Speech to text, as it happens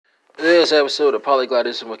This episode of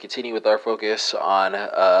Polyglotism will continue with our focus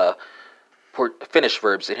on Finnish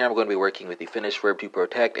verbs, and here I'm going to be working with the Finnish verb to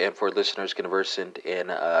protect, and for listeners conversant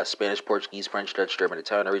in Spanish, Portuguese, French, Dutch, German,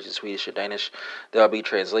 Italian, Norwegian, Swedish, and Danish, there will be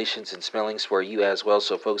translations and spellings for you as well,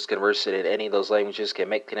 so folks conversant in any of those languages can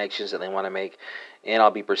make connections that they want to make, and I'll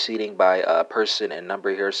be proceeding by person and number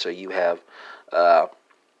here, so you have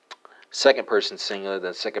second person singular,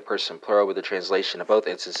 then second person plural, with the translation of both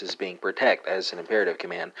instances being protect as an imperative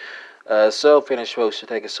command. So Finnish folks should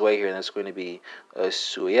take us away here, and that's going to be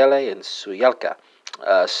suoiella and suoielka.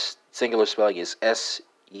 Singular spelling is S-U-O-I-E-L-E.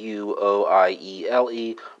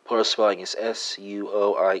 Plural spelling is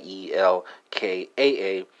S-U-O-I-E-L-K-A-A.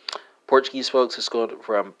 Portuguese folks, is going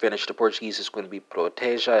from Finnish to Portuguese, is going to be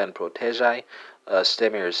proteja and protejai.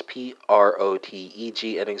 Stem here is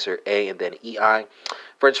P-R-O-T-E-G, endings are A and then E-I.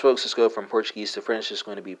 French folks, let's go from Portuguese to French, is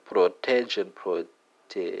going to be protege and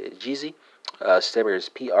protegese. Stem here is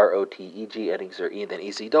P-R-O-T-E-G, endings are E and then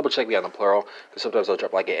E-Z. Double check me on the plural, because sometimes I'll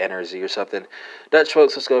drop like an N or a Z or something. Dutch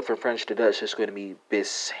folks, let's go from French to Dutch, it's going to be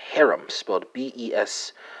bescherm, spelled B-E-S-C-H-E-R-M.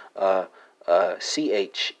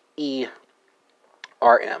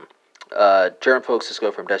 German folks, let's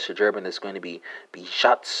go from Dutch to German, it's going to be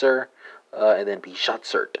beschatzer, and then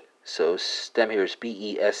beschatzert. So stem here is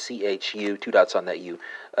B-E-S-C-H-U, two dots on that U,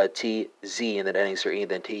 T-Z, and then endings are E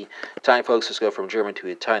and then T. Italian folks, let's go from German to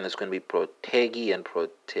Italian, that's going to be protegi and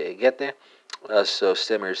protegete. So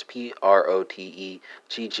stem here is P-R-O-T-E-G-G,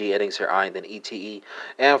 endings are I and then E-T-E.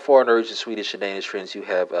 And for Norwegian, Swedish, and Danish friends, you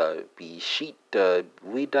have beskit,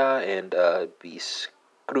 vida, and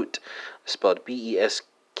beskrut, spelled B-E-S-K-Y-T-T,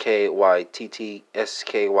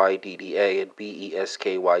 S-K-Y-D-D-A, and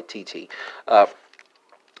B-E-S-K-Y-T-T.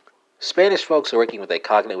 Spanish folks are working with a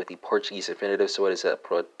cognate with the Portuguese infinitive, so what is that?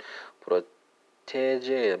 Protege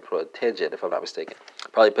and proteged, if I'm not mistaken.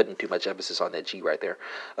 Probably putting too much emphasis on that G right there.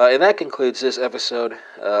 And that concludes this episode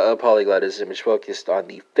of Polyglotism, which focused on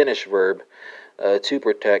the Finnish verb to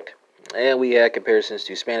protect. And we had comparisons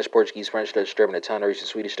to Spanish, Portuguese, French, Dutch, German, Italian, Norwegian,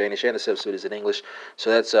 Swedish, Danish, and this episode is in English. So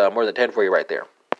that's more than 10 for you right there.